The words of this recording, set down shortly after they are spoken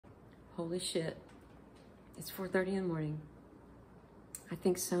Holy shit. It's 4:30 in the morning. I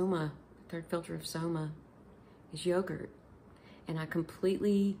think Soma, the third filter of Soma, is yogurt. And I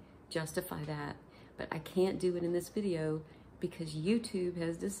completely justify that. But I can't do it in this video because YouTube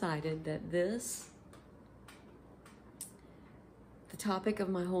has decided that this, the topic of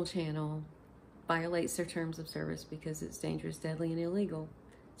my whole channel, violates their terms of service because it's dangerous, deadly, and illegal.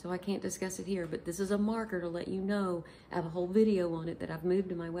 So I can't discuss it here, but this is a marker to let you know. I have a whole video on it that I've moved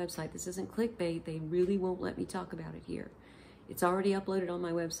to my website. This isn't clickbait. They really won't let me talk about it here. It's already uploaded on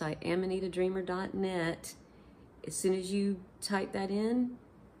my website, amanitadreamer.net. As soon as you type that in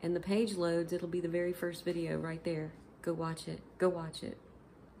and the page loads, it'll be the very first video right there. Go watch it. Go watch it.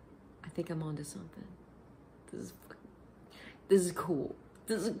 I think I'm onto something. This is cool.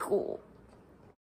 This is cool.